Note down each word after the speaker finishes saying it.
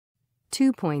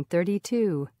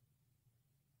2.32.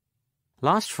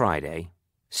 Last Friday,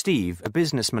 Steve, a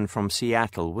businessman from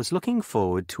Seattle, was looking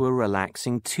forward to a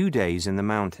relaxing 2 days in the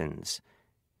mountains.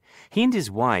 He and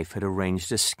his wife had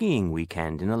arranged a skiing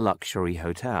weekend in a luxury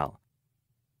hotel.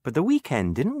 But the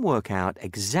weekend didn't work out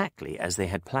exactly as they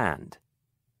had planned.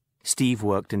 Steve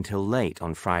worked until late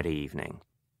on Friday evening.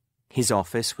 His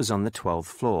office was on the 12th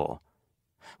floor.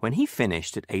 When he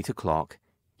finished at 8 o'clock,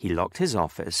 he locked his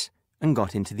office and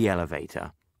got into the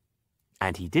elevator.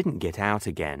 And he didn't get out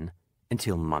again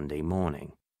until Monday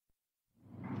morning.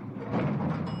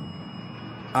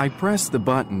 I pressed the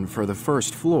button for the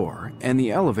first floor and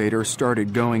the elevator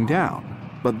started going down,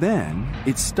 but then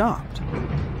it stopped.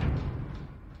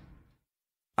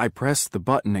 I pressed the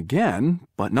button again,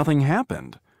 but nothing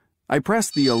happened. I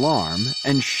pressed the alarm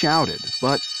and shouted,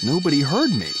 but nobody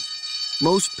heard me.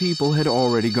 Most people had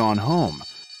already gone home.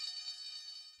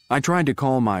 I tried to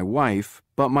call my wife,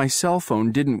 but my cell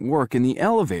phone didn't work in the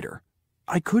elevator.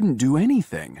 I couldn't do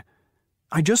anything.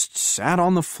 I just sat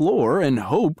on the floor and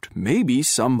hoped maybe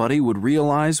somebody would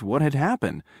realize what had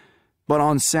happened. But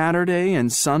on Saturday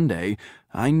and Sunday,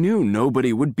 I knew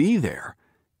nobody would be there.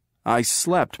 I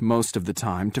slept most of the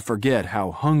time to forget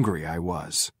how hungry I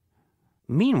was.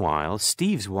 Meanwhile,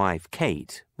 Steve's wife,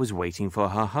 Kate, was waiting for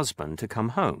her husband to come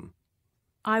home.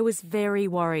 I was very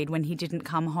worried when he didn't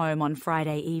come home on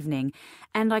Friday evening,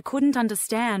 and I couldn't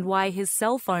understand why his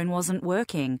cell phone wasn't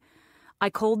working.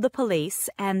 I called the police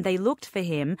and they looked for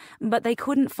him, but they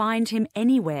couldn't find him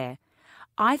anywhere.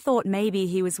 I thought maybe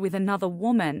he was with another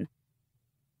woman.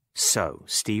 So,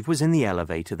 Steve was in the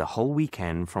elevator the whole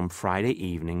weekend from Friday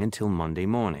evening until Monday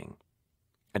morning.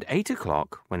 At 8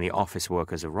 o'clock, when the office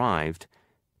workers arrived,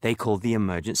 they called the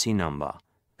emergency number,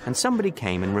 and somebody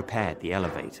came and repaired the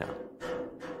elevator.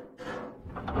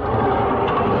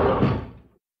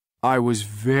 I was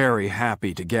very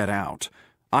happy to get out.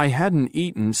 I hadn't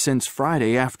eaten since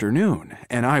Friday afternoon,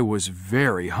 and I was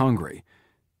very hungry.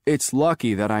 It's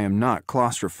lucky that I am not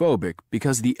claustrophobic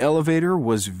because the elevator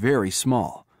was very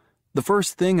small. The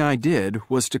first thing I did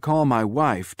was to call my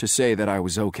wife to say that I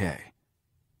was okay.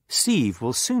 Steve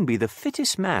will soon be the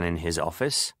fittest man in his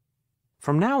office.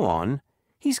 From now on,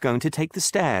 he's going to take the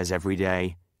stairs every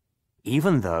day,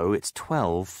 even though it's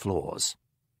 12 floors.